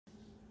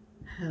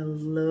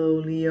Hello,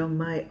 Leo,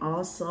 my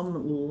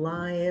awesome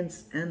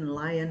lions and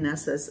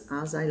lionesses,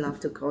 as I love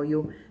to call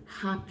you.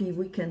 Happy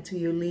weekend to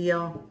you,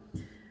 Leo.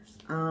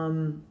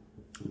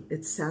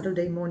 It's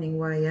Saturday morning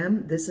where I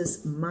am. This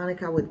is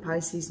Monica with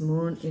Pisces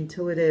Moon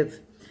Intuitive.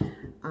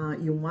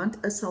 You want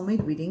a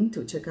soulmate reading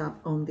to check up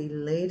on the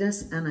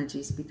latest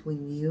energies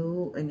between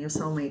you and your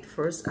soulmate.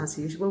 First, as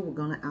usual, we're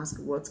going to ask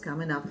what's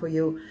coming up for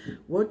you,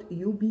 what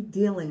you'll be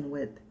dealing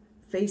with,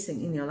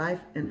 facing in your life,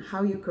 and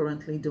how you're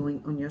currently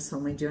doing on your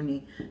soulmate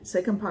journey.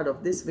 Second part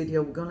of this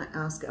video, we're going to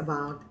ask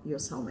about your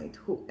soulmate,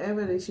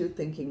 whoever it is you're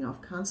thinking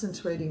of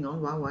concentrating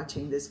on while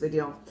watching this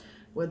video,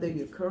 whether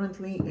you're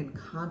currently in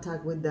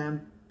contact with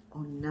them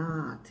or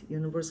not.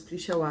 Universe,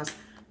 please show us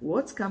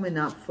what's coming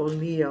up for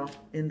Leo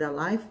in their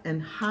life,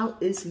 and how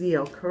is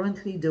Leo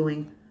currently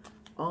doing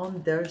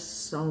on their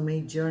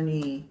soulmate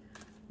journey.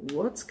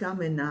 What's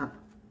coming up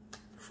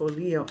for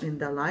Leo in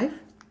their life,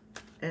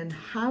 and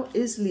how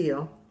is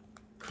Leo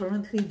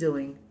currently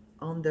doing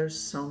on their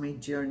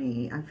soulmate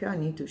journey. I feel I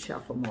need to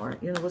shuffle more.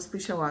 Universe,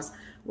 please show us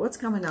what's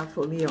coming up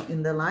for Leo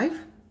in their life,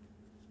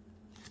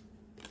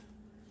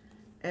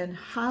 and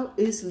how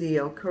is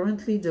Leo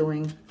currently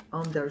doing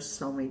on their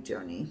soulmate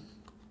journey.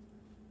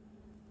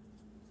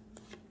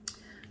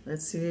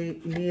 Let's see,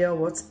 Leo,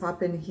 what's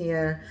popping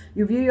here?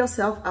 You view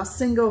yourself as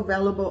single,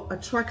 valuable,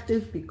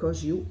 attractive,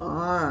 because you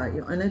are.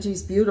 Your energy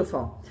is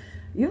beautiful.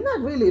 You're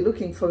not really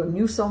looking for a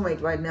new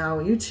soulmate right now.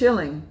 You're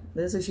chilling.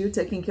 This is you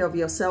taking care of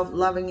yourself,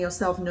 loving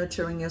yourself,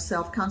 nurturing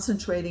yourself,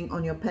 concentrating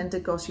on your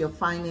pentacles, your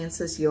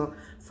finances, your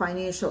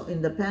financial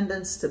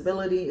independence.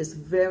 Stability is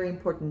very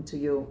important to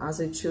you, as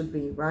it should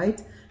be,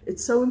 right?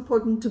 It's so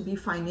important to be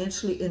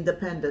financially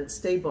independent,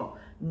 stable,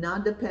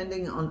 not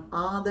depending on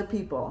other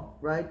people,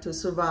 right? To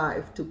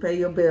survive, to pay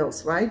your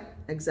bills, right?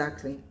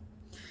 Exactly.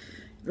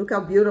 Look how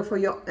beautiful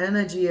your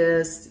energy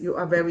is. You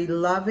are very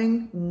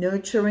loving,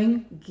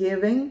 nurturing,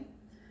 giving,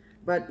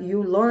 but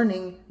you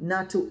learning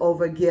not to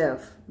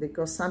overgive,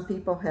 because some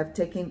people have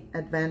taken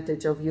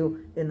advantage of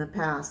you in the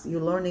past. You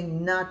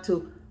learning not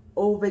to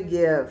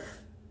overgive.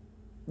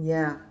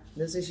 Yeah,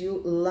 this is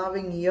you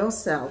loving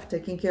yourself,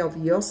 taking care of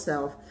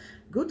yourself.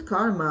 Good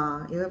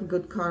karma. You have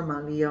good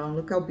karma, Leo.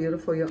 Look how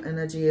beautiful your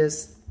energy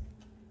is.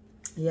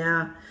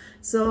 Yeah,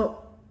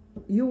 so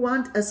you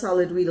want a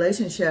solid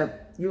relationship.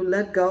 You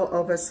let go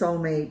of a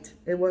soulmate.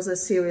 It was a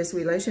serious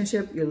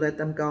relationship. You let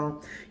them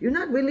go. You're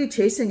not really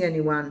chasing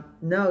anyone.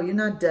 No, you're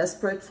not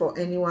desperate for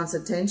anyone's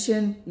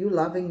attention. You're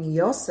loving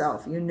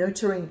yourself. You're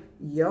nurturing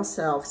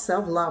yourself.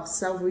 Self-love,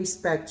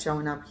 self-respect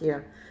showing up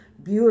here.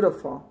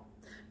 Beautiful.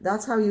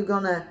 That's how you're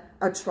going to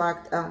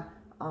attract a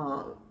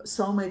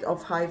soulmate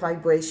of high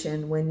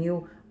vibration, when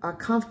you are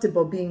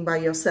comfortable being by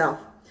yourself.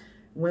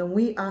 When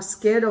we are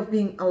scared of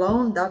being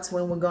alone, that's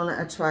when we're going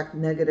to attract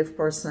negative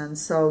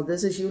persons. So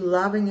this is you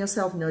loving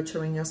yourself,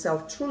 nurturing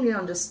yourself, truly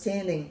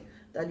understanding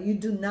that you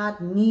do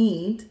not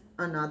need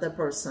another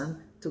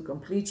person to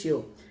complete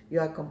you. You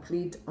are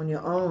complete on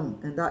your own,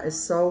 and that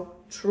is so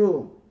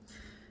true.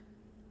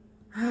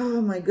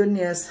 Oh my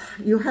goodness.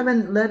 You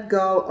haven't let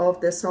go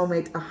of the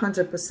soulmate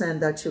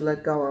 100% that you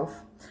let go of.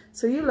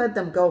 So you let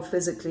them go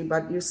physically,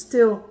 but you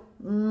still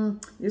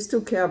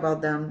care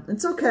about them.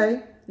 It's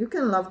okay. You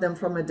can love them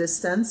from a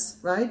distance,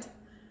 right?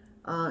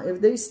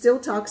 If they're still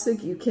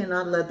toxic, you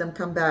cannot let them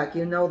come back.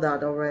 You know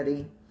that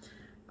already.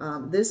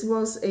 This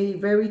was a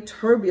very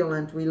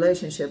turbulent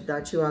relationship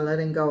that you are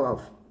letting go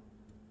of.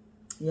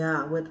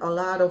 Yeah, with a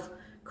lot of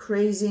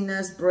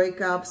craziness,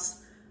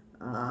 breakups,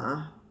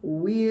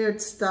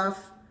 weird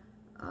stuff.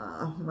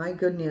 My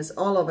goodness,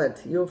 all of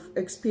it. You've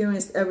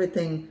experienced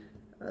everything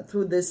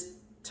through this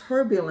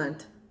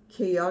turbulent,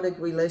 chaotic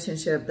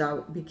relationship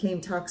that became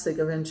toxic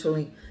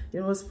eventually.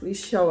 Universe, please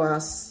show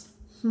us.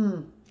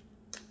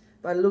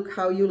 But look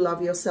how you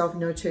love yourself,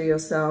 nurture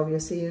yourself. You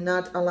see, you're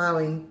not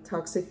allowing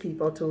toxic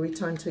people to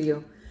return to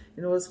you.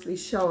 Universe,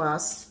 please show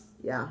us.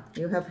 Yeah,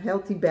 you have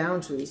healthy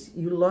boundaries.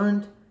 You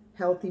learned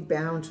healthy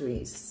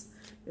boundaries.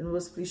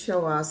 Universe, please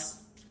show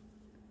us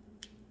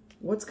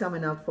what's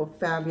coming up for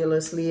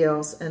fabulous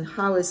Leos, and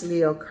how is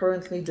Leo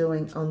currently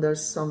doing on their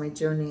soulmate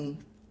journey.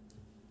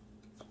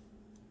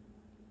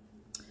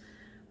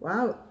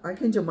 Wow,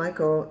 Archangel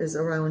Michael is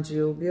around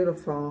you.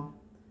 Beautiful.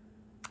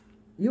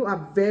 You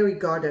are very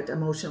guarded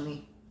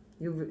emotionally.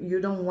 You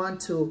don't want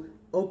to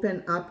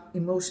open up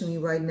emotionally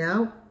right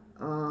now,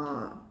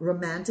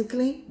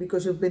 romantically,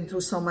 because you've been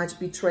through so much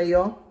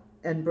betrayal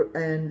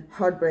and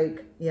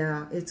heartbreak.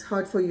 Yeah, it's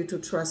hard for you to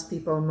trust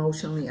people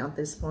emotionally at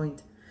this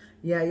point.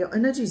 Yeah, your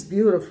energy is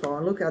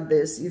beautiful. Look at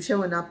this. You're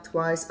showing up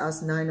twice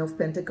as Nine of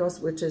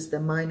Pentacles, which is the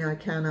minor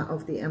arcana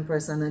of the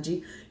Empress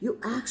energy. You're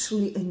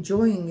actually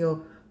enjoying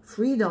your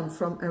freedom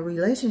from a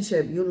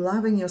relationship. You're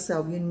loving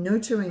yourself. You're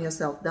nurturing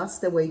yourself. That's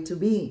the way to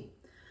be.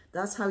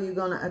 That's how you're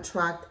going to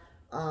attract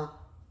a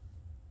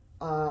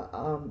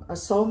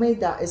soulmate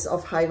that is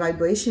of high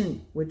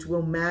vibration, which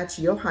will match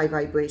your high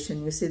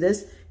vibration. You see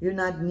this? You're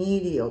not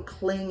needy or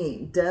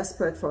clingy,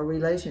 desperate for a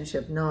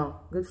relationship.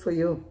 No, good for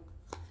you.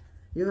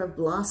 You have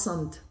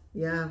blossomed.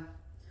 Yeah.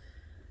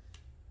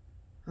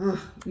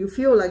 You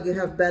feel like you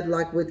have bad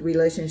luck with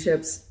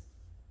relationships.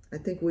 I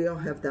think we all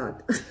have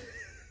that.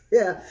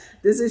 Yeah,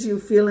 this is you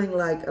feeling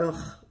like,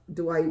 ugh,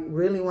 do I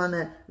really want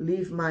to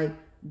leave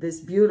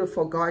this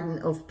beautiful garden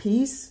of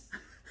peace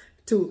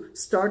to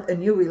start a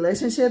new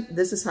relationship?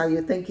 This is how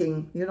you're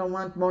thinking. You don't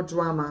want more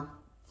drama.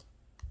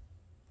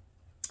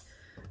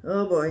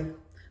 Oh boy.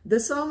 The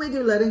soulmate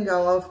you're letting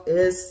go of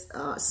is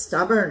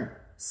stubborn,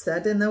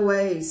 set in their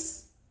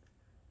ways,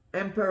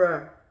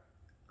 Emperor.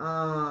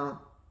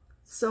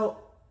 So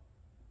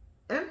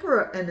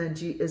Emperor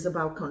energy is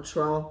about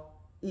control,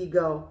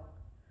 ego.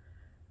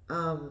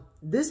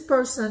 This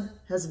person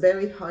has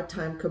very hard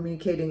time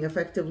communicating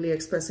effectively,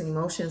 expressing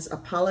emotions,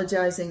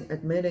 apologizing,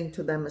 admitting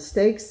to their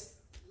mistakes.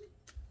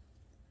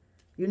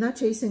 You're not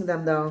chasing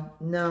them though.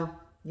 No.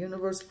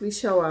 Universe, please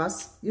show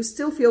us. You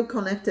still feel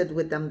connected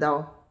with them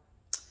though.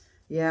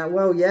 Yeah,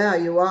 well, yeah,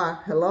 you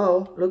are.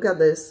 Hello. Look at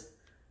this.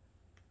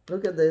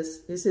 Look at this.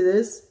 You see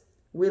this?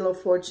 Wheel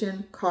of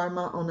Fortune,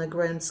 karma on a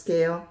grand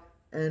scale,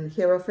 and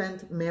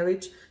Hierophant,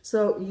 marriage.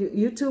 So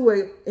you two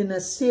were in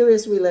a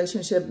serious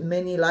relationship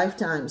many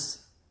lifetimes.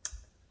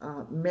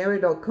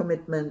 Marital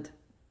commitment.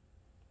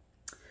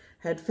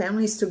 Had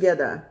families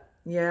together.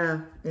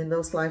 Yeah, in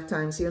those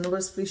lifetimes.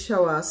 Universe, please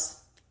show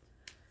us.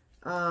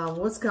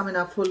 What's coming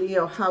up for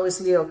Leo? How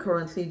is Leo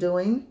currently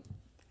doing?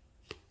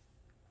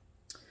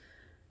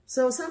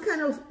 So some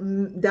kind of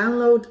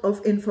download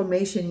of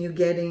information you're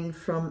getting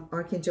from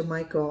Archangel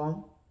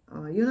Michael.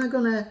 You're not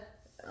going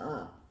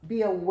to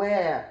be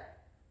aware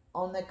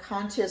on the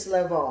conscious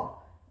level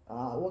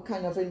what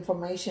kind of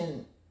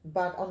information,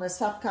 but on a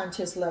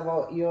subconscious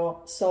level,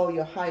 your soul,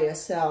 your higher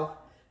self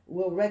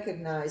will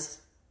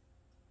recognize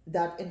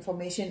that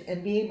information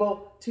and be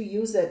able to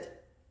use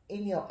it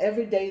in your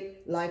everyday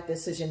life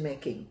decision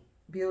making.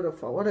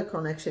 Beautiful. What a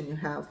connection you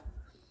have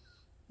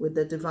with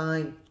the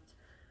divine.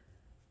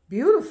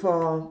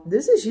 Beautiful.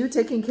 This is you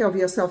taking care of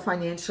yourself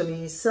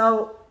financially.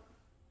 So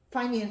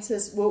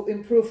finances will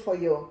improve for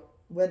you,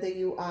 whether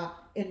you are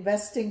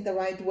investing the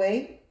right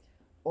way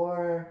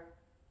or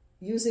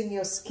using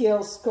your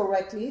skills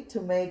correctly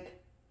to make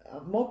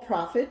more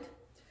profit.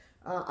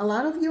 A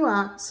lot of you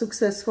are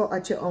successful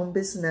at your own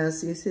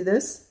business. You see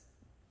this?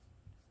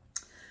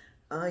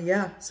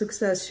 Yeah,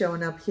 success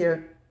showing up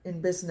here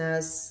in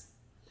business,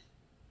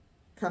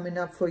 coming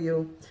up for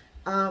you.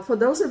 For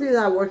those of you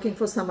that are working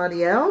for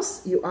somebody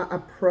else, you are a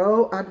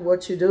pro at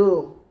what you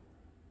do.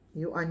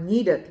 You are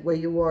needed where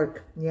you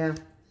work. Yeah.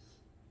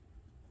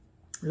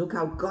 Look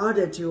how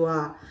guarded you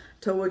are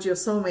towards your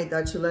soulmate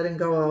that you're letting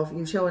go of.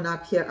 You're showing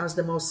up here as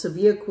the most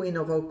severe queen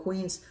of all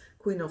queens,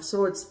 Queen of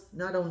Swords.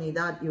 Not only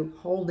that, you're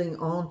holding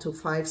on to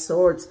 5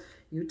 swords.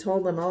 You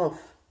told them off.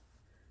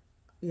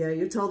 Yeah,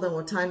 you told them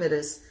what time it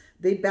is.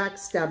 They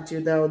backstabbed you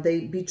though.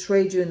 They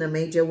betrayed you in a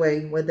major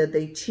way, whether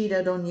they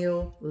cheated on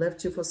you,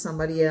 left you for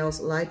somebody else,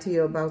 lied to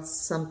you about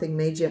something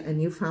major,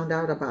 and you found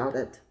out about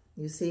it.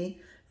 You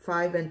see,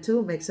 5 and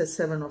 2 makes a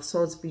 7 of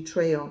Swords,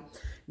 betrayal.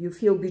 You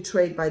feel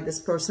betrayed by this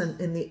person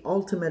in the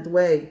ultimate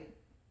way.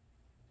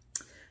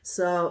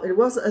 So it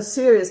was a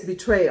serious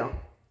betrayal.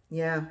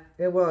 Yeah,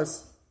 it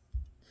was.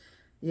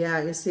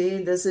 Yeah, you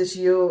see, this is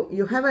you.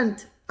 You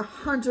haven't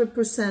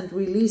 100%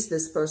 released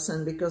this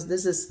person because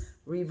this is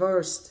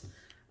reversed.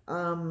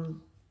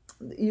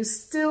 You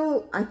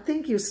still, I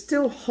think you're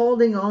still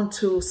holding on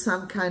to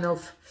some kind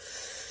of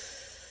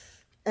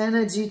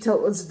energy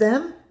towards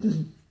them.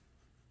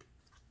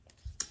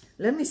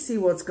 Let me see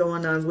what's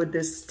going on with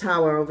this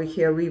Tower over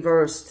here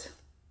reversed.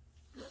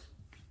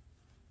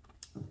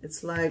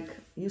 It's like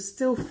you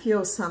still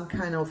feel some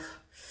kind of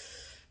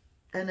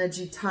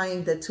energy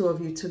tying the two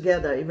of you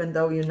together, even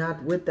though you're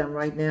not with them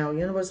right now.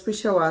 Universe, please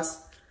show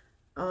us.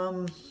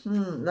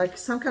 Like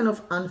some kind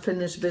of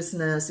unfinished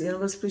business.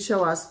 Universe, please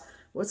show us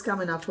what's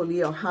coming up for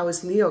Leo. How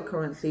is Leo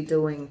currently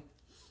doing?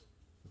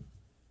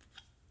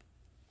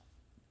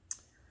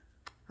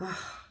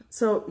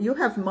 So you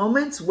have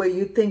moments where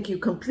you think you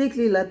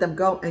completely let them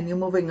go and you're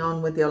moving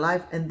on with your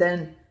life, and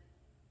then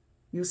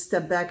you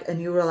step back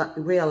and you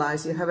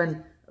realize you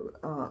haven't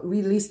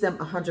released them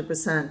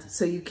 100%.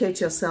 So you catch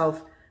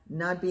yourself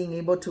not being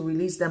able to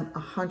release them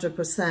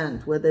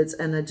 100%, whether it's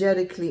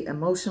energetically,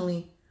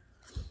 emotionally.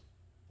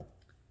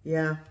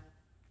 Yeah,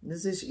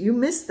 this is, you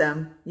miss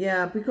them.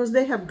 Yeah, because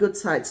they have good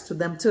sides to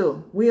them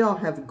too. We all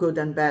have good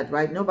and bad,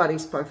 right?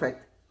 Nobody's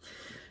perfect.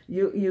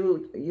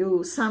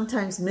 You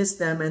sometimes miss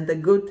them and the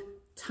good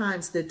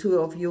times the two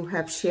of you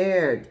have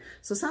shared.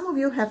 So some of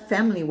you have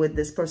family with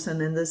this person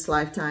in this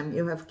lifetime.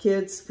 You have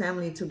kids,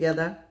 family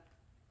together.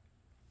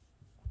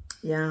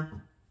 Yeah.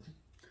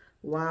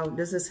 Wow,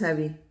 this is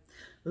heavy.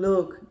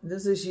 Look,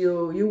 this is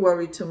you. You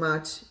worry too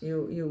much.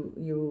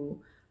 You're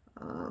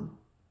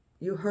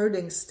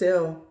hurting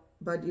still,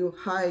 but you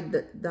hide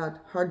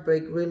that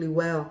heartbreak really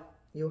well.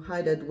 You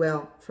hide it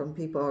well from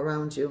people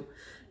around you.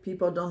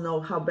 People don't know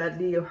how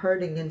badly you're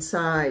hurting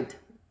inside.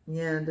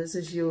 Yeah, this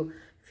is you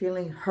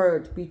feeling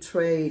hurt,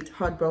 betrayed,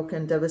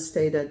 heartbroken,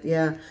 devastated.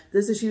 Yeah,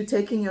 this is you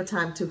taking your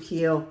time to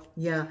heal.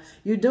 Yeah,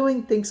 you're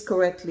doing things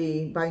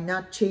correctly by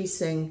not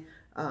chasing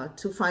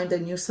to find a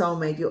new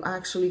soulmate. You're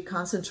actually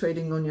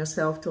concentrating on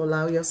yourself to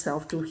allow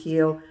yourself to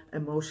heal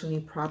emotionally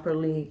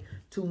properly,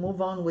 to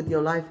move on with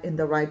your life in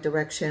the right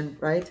direction,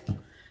 right?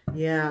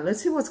 Yeah,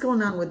 let's see what's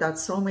going on with that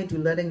soulmate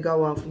you're letting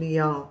go of,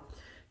 Leo.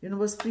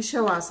 Universe, please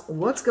show us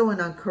what's going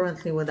on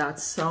currently with that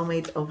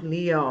soulmate of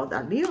Leo,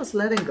 that Leo's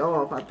letting go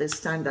of at this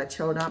time, that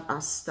showed up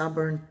as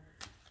stubborn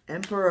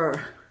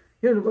Emperor.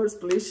 Universe,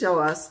 please show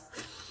us.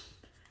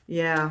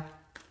 Yeah.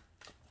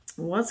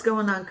 What's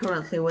going on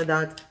currently with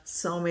that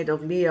soulmate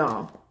of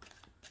Leo?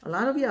 A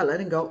lot of you are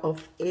letting go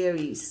of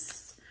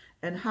Aries.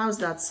 And how's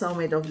that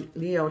soulmate of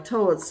Leo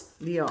towards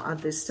Leo at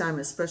this time,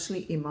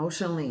 especially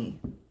emotionally?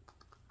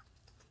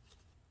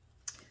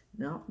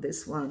 No,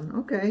 this one.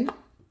 Okay.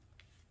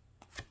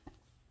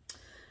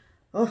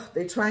 Oh,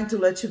 they're trying to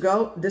let you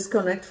go,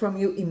 disconnect from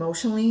you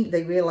emotionally.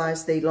 They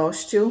realize they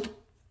lost you.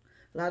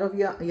 A lot of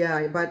you,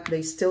 yeah, but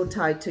they still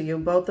tied to you.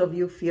 Both of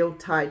you feel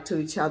tied to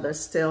each other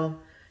still.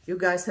 You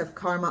guys have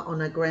karma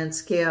on a grand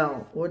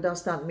scale. What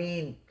does that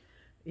mean?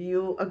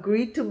 You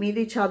agreed to meet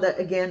each other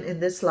again in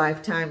this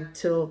lifetime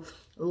to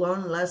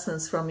learn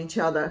lessons from each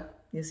other.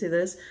 You see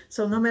this?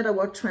 So no matter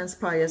what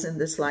transpires in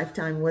this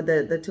lifetime,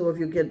 whether the two of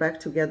you get back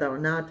together or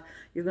not,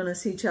 you're going to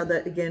see each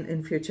other again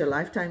in future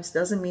lifetimes.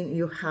 Doesn't mean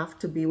you have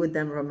to be with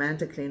them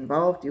romantically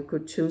involved. You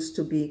could choose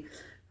to be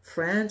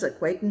friends,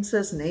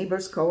 acquaintances,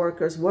 neighbors,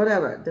 co-workers,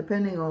 whatever.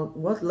 Depending on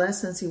what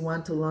lessons you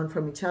want to learn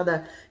from each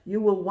other,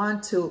 you will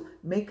want to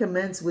make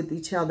amends with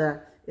each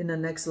other in the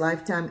next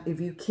lifetime. If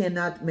you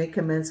cannot make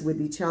amends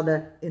with each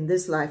other in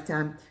this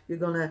lifetime, you're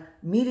going to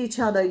meet each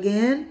other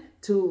again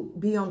to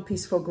be on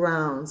peaceful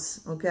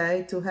grounds,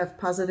 okay? To have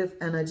positive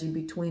energy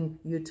between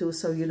you two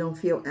so you don't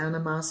feel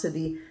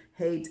animosity,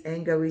 hate,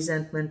 anger,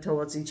 resentment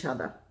towards each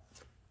other.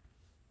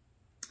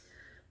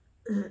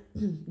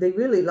 They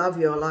really love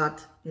you a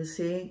lot. You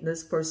see,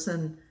 this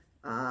person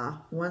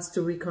wants to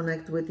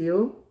reconnect with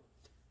you.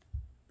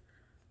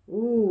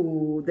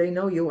 Ooh, they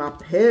know you are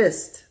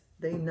pissed.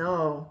 They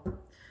know.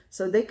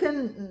 So they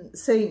can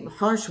say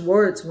harsh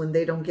words when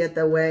they don't get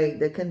their way.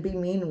 They can be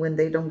mean when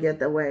they don't get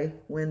their way,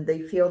 when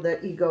they feel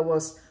their ego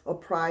was, or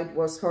pride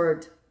was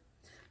hurt.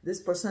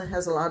 This person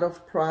has a lot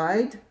of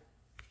pride.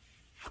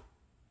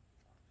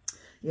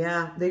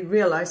 Yeah, they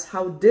realize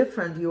how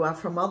different you are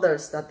from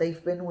others that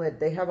they've been with.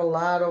 They have a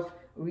lot of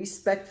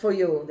respect for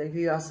you. They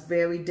view you as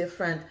very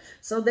different.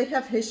 So they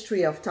have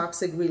history of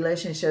toxic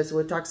relationships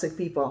with toxic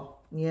people.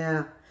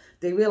 Yeah,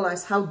 they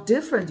realize how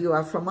different you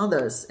are from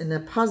others in a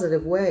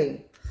positive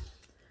way.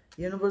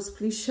 Universe,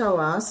 please show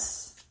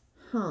us.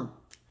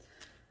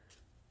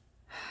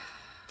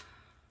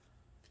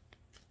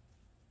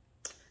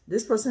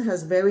 This person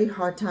has very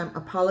hard time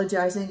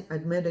apologizing,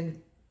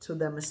 admitting to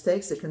their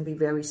mistakes. They can be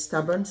very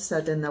stubborn,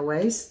 set in their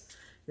ways.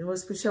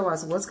 Universe, please show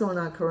us what's going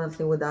on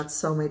currently with that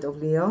soulmate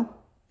of Leo.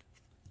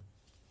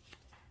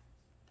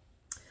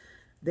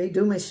 They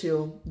do miss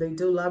you. They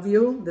do love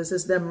you. This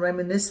is them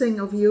reminiscing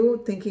of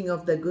you, thinking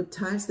of the good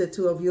times the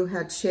two of you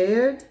had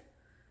shared.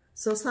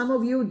 So some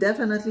of you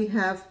definitely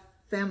have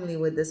family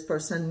with this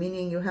person,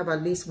 meaning you have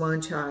at least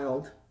one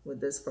child with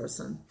this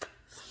person.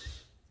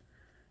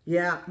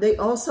 Yeah, they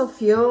also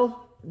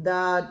feel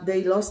that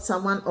they lost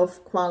someone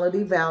of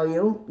quality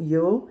value,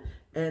 you,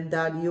 and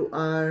that you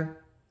are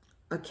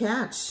a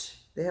catch.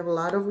 They have a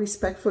lot of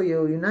respect for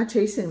you. You're not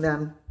chasing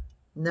them.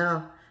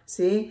 No.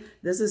 See,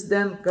 this is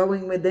them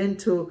going within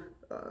to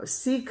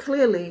see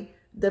clearly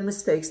the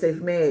mistakes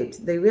they've made.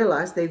 They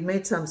realize they've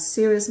made some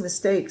serious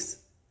mistakes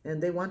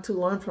and they want to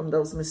learn from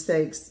those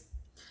mistakes.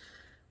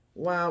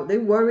 Wow, they're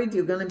worried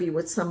you're going to be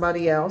with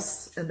somebody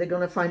else and they're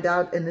going to find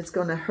out and it's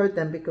going to hurt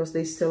them because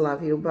they still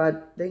love you.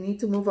 But they need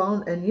to move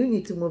on and you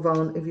need to move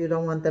on if you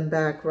don't want them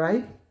back,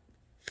 right?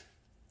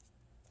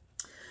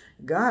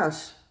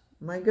 Gosh,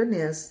 my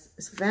goodness,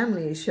 his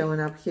family is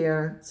showing up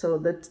here. So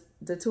that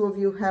the two of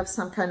you have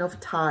some kind of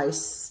ties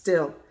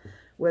still,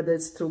 whether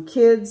it's through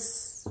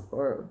kids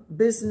or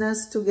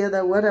business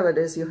together, whatever it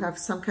is, you have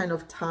some kind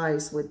of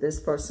ties with this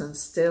person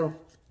still.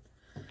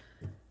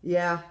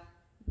 Yeah.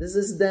 This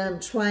is them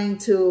trying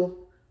to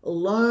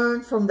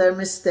learn from their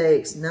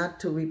mistakes, not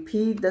to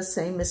repeat the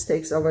same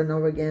mistakes over and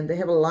over again. They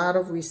have a lot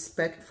of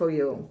respect for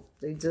you.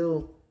 They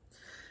do.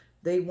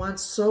 They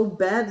want so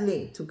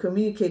badly to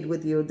communicate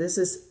with you. This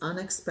is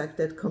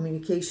unexpected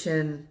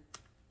communication.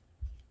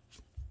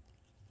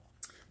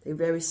 They're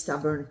very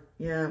stubborn.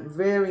 Yeah,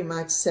 very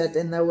much set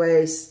in their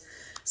ways.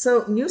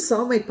 So, new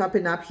soulmate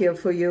popping up here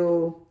for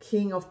you.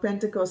 King of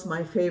Pentacles,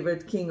 my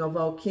favorite king of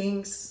all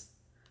kings.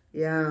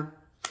 Yeah.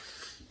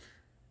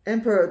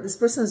 Emperor, this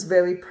person is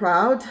very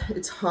proud.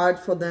 It's hard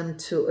for them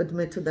to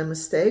admit to their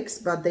mistakes,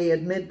 but they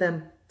admit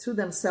them to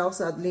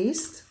themselves at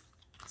least.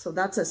 So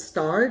that's a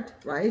start,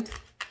 right?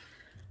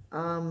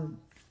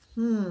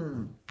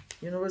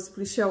 Universe,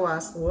 please show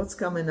us what's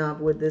coming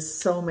up with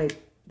this soulmate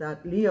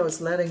that Leo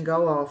is letting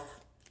go of.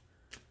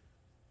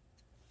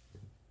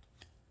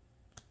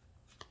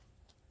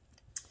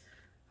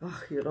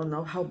 Oh, you don't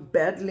know how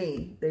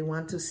badly they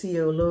want to see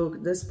you.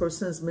 Look, this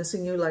person is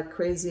missing you like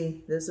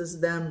crazy. This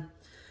is them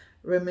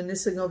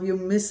reminiscing of you,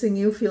 missing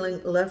you,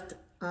 feeling left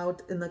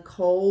out in the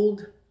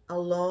cold,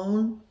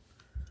 alone.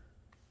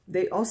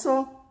 They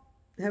also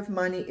have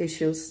money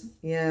issues.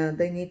 Yeah,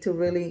 they need to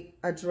really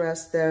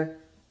address their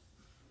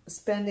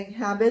spending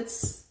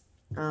habits,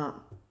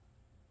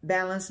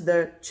 balance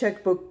their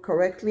checkbook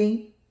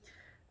correctly,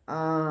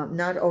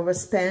 not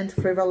overspend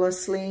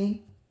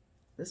frivolously.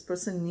 This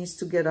person needs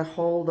to get a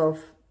hold of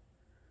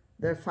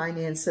their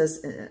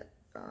finances,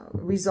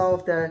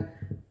 resolve their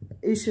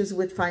issues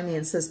with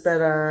finances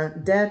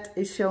better. Debt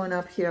is showing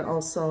up here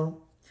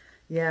also.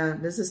 Yeah,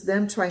 this is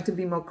them trying to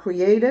be more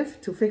creative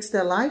to fix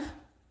their life.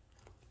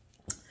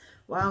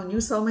 Wow, new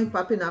soulmate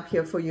popping up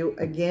here for you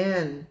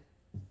again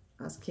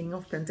as King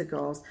of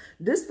Pentacles.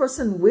 This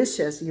person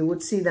wishes you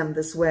would see them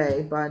this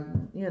way, but,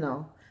 you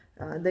know,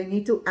 they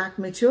need to act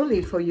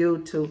maturely for you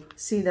to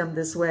see them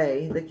this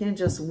way. They can't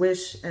just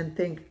wish and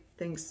think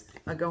things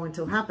are going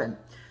to happen.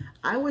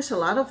 I wish a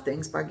lot of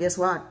things, but guess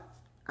what?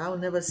 I'll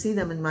never see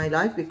them in my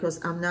life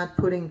because I'm not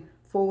putting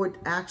forward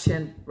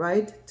action,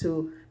 right,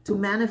 to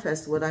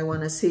manifest what I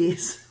want to see.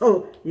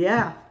 So,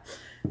 yeah.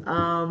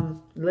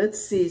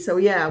 Let's see. So,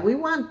 yeah, we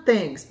want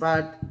things,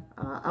 but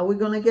are we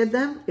going to get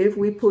them if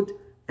we put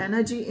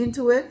energy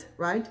into it,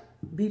 right?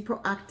 Be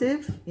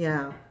proactive.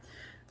 Yeah.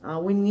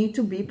 We need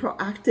to be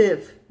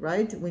proactive,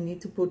 right? We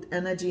need to put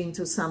energy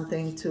into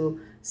something to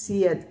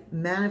see it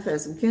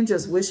manifest. We can't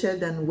just wish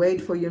it and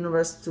wait for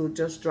universe to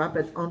just drop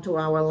it onto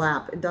our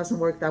lap. It doesn't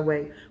work that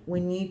way. We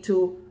need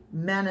to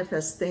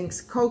manifest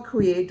things,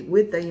 co-create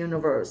with the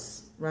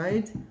universe,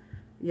 right?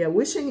 Yeah,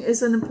 wishing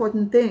is an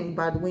important thing,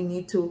 but we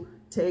need to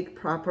take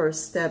proper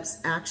steps,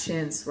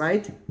 actions,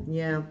 right?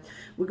 Yeah.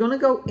 We're going to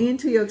go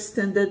into your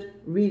extended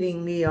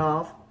reading,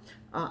 Leo.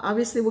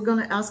 Obviously, we're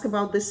going to ask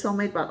about this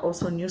soulmate, but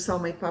also new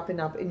soulmate popping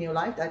up in your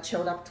life that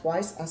showed up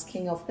twice as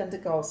King of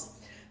Pentacles.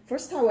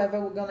 First, however,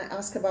 we're going to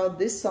ask about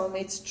this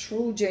soulmate's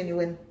true,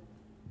 genuine,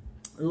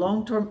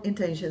 long-term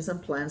intentions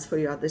and plans for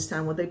you at this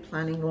time. What they're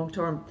planning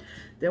long-term.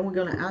 Then we're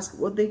going to ask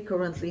what they're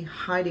currently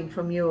hiding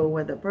from you, or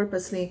whether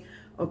purposely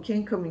or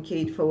can't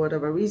communicate for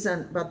whatever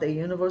reason, but the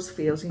universe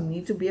feels you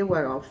need to be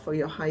aware of for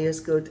your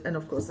highest good. And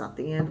of course, at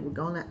the end, we're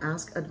going to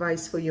ask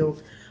advice for you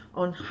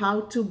on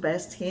how to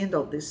best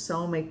handle this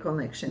soulmate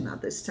connection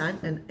at this time,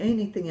 and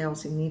anything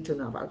else you need to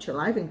know about your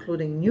life,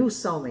 including new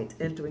soulmate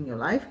entering your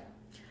life,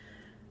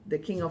 the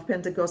King of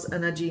Pentacles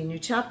energy, new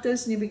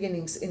chapters, new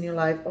beginnings in your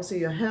life, also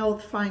your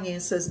health,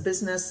 finances,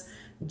 business,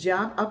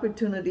 job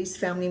opportunities,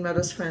 family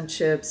matters,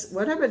 friendships,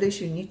 whatever it is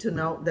you need to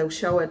know, they'll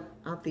show it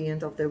at the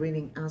end of the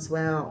reading as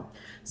well.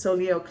 So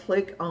Leo,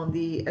 click on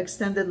the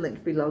extended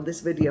link below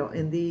this video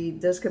in the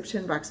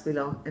description box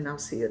below, and I'll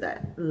see you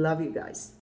there. Love you guys.